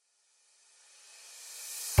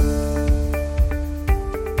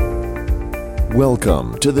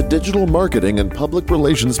Welcome to the Digital Marketing and Public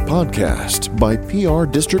Relations Podcast by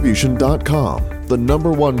PRDistribution.com, the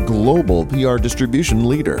 #1 global PR distribution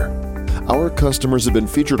leader. Our customers have been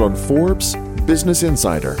featured on Forbes, Business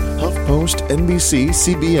Insider, HuffPost, NBC,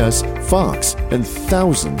 CBS, Fox, and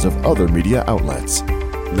thousands of other media outlets.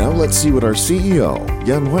 Now let's see what our CEO,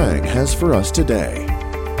 Yan Wang, has for us today.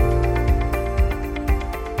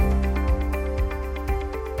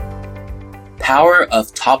 Power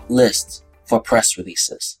of top lists for press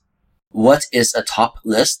releases. What is a top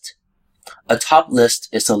list? A top list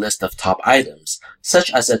is a list of top items,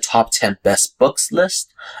 such as a top 10 best books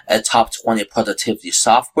list, a top 20 productivity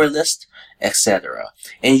software list, etc.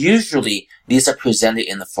 And usually, these are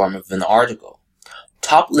presented in the form of an article.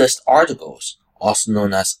 Top list articles, also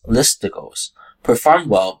known as listicles, perform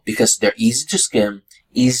well because they're easy to skim,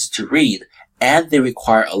 easy to read, and they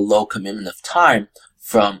require a low commitment of time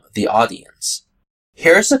from the audience.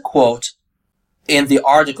 Here's a quote in the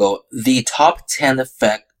article, "The Top 10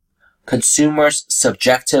 Affect Consumers'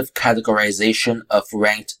 Subjective Categorization of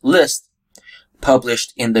Ranked Lists,"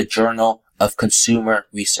 published in the Journal of Consumer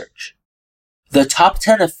Research. The top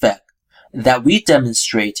 10 effect that we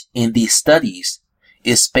demonstrate in these studies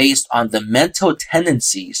is based on the mental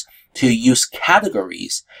tendencies to use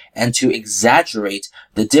categories and to exaggerate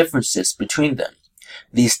the differences between them.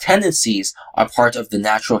 These tendencies are part of the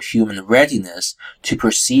natural human readiness to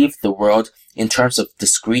perceive the world in terms of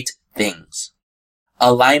discrete things.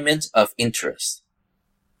 Alignment of interest.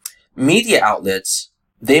 Media outlets,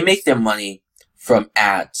 they make their money from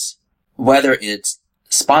ads, whether it's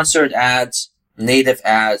sponsored ads, native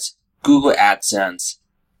ads, Google AdSense.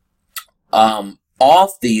 All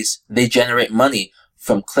of these, they generate money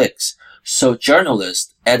from clicks. So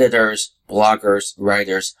journalists, editors, bloggers,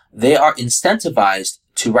 writers, they are incentivized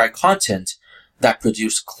to write content that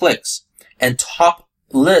produce clicks. And top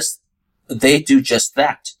lists, they do just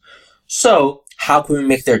that. So how can we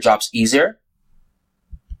make their jobs easier?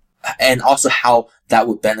 And also how that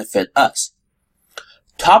would benefit us.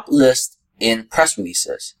 Top list in press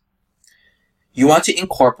releases. You want to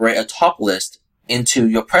incorporate a top list into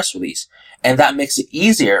your press release, and that makes it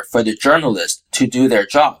easier for the journalist to do their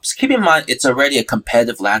jobs. Keep in mind, it's already a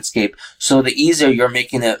competitive landscape, so the easier you're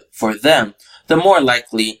making it for them, the more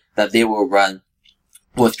likely that they will run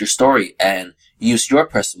with your story and use your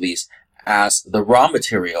press release as the raw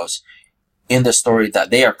materials in the story that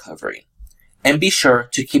they are covering. And be sure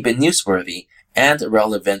to keep it newsworthy and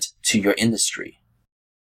relevant to your industry.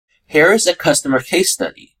 Here is a customer case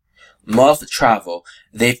study. Moth Travel,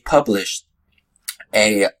 they've published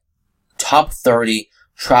a top 30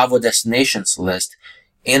 travel destinations list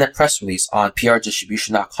in a press release on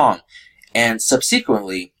PRDistribution.com. And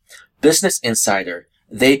subsequently, Business Insider,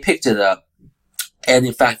 they picked it up. And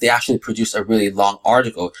in fact, they actually produced a really long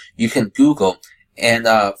article you can Google. And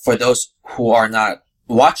for those who are not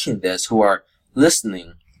watching this, who are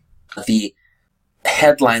listening, the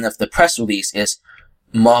headline of the press release is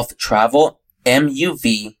Moth Travel,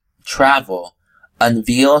 MUV Travel,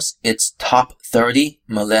 unveils its top 30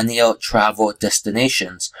 millennial travel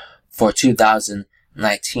destinations for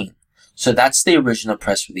 2019. So that's the original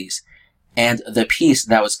press release. And the piece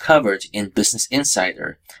that was covered in Business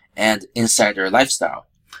Insider and Insider Lifestyle.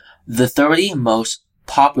 The 30 most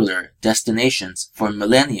popular destinations for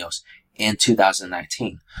millennials in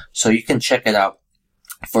 2019. So you can check it out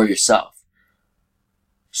for yourself.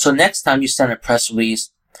 So next time you send a press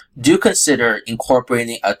release, do consider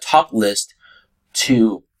incorporating a top list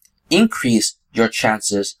to increase your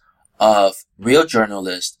chances of real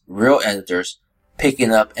journalists, real editors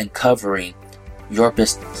picking up and covering your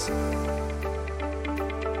business.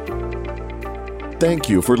 Thank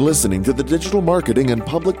you for listening to the Digital Marketing and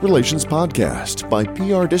Public Relations Podcast by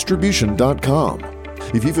PRDistribution.com.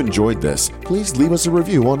 If you've enjoyed this, please leave us a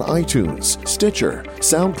review on iTunes, Stitcher,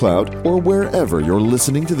 SoundCloud, or wherever you're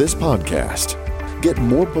listening to this podcast. Get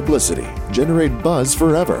more publicity, generate buzz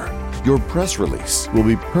forever. Your press release will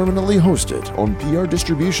be permanently hosted on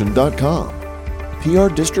PRDistribution.com.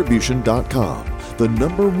 PRDistribution.com, the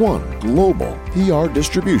 #1 global PR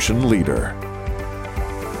distribution leader.